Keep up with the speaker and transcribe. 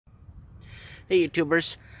Hey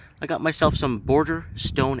YouTubers, I got myself some border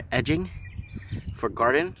stone edging for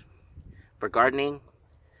gardening,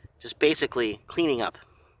 just basically cleaning up.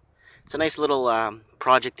 It's a nice little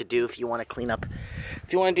project to do if you want to clean up.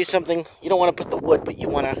 If you want to do something, you don't want to put the wood, but you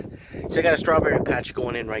want to, so I got a strawberry patch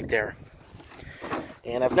going in right there.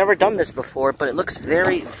 And I've never done this before, but it looks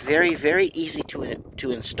very, very, very easy to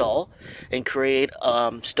install and create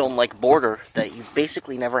stone-like border that you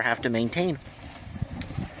basically never have to maintain.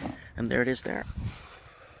 And there it is there.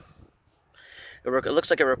 It looks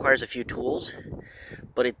like it requires a few tools,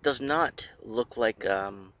 but it does not look like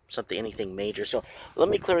anything major. So let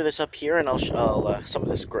me clear this up here, and I'll some of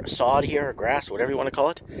this sod here, or grass, whatever you want to call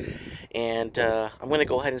it. And I'm going to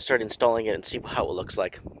go ahead and start installing it and see how it looks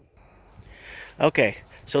like. Okay,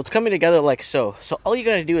 so it's coming together like so. So all you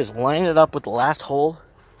got to do is line it up with the last hole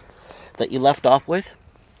that you left off with.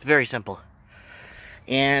 It's very simple.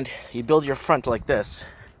 And you build your front like this,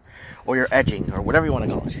 or your edging, or whatever you want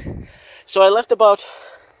to call it. So I left about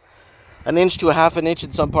an inch to a half an inch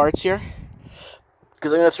in some parts here,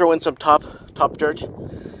 because I'm going to throw in some top dirt, a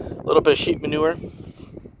little bit of sheep manure,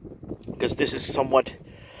 because this is somewhat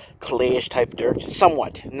clayish type dirt.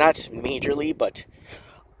 Somewhat, not majorly, but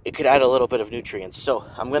it could add a little bit of nutrients. So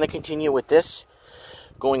I'm going to continue with this,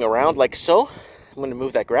 going around like so. I'm going to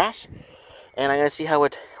move that grass, and I'm going to see how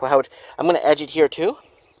it. I'm going to edge it here too,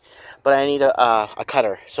 but I need a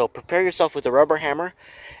cutter. So prepare yourself with a rubber hammer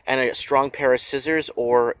and a strong pair of scissors,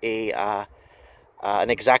 or an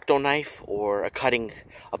X-Acto knife, or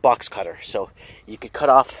a box cutter. So you could cut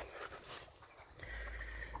off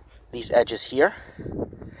these edges here.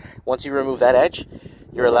 Once you remove that edge,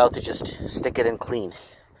 you're allowed to just stick it in clean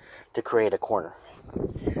to create a corner.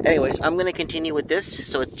 Anyways, I'm going to continue with this.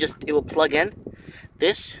 So it will plug in.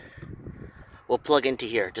 This will plug into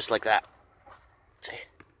here, just like that. See?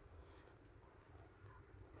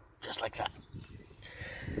 Just like that.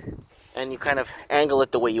 And you kind of angle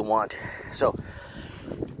it the way you want. So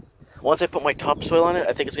once I put my topsoil on it,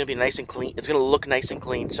 I think it's going to be nice and clean. It's going to look nice and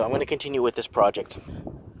clean. So I'm going to continue with this project.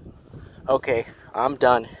 Okay, I'm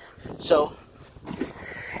done. So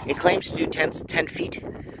it claims to do 10 feet,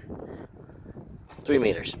 3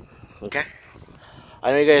 meters. Okay?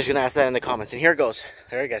 I know you guys are going to ask that in the comments. And here it goes.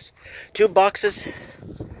 There it goes. 2 boxes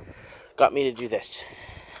got me to do this.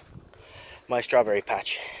 My strawberry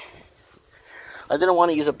patch. I didn't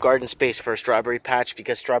want to use up garden space for a strawberry patch,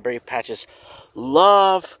 because strawberry patches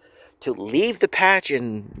love to leave the patch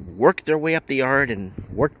and work their way up the yard and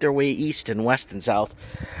work their way east and west and south.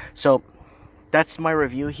 So that's my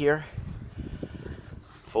review here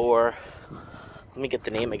for, let me get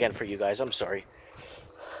the name again for you guys, I'm sorry.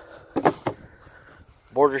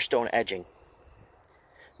 Border stone edging,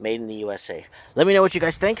 made in the USA. Let me know what you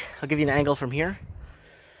guys think. I'll give you an angle from here.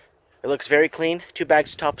 It looks very clean. 2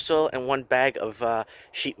 bags of topsoil and 1 bag of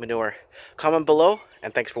sheep manure. Comment below,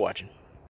 and thanks for watching.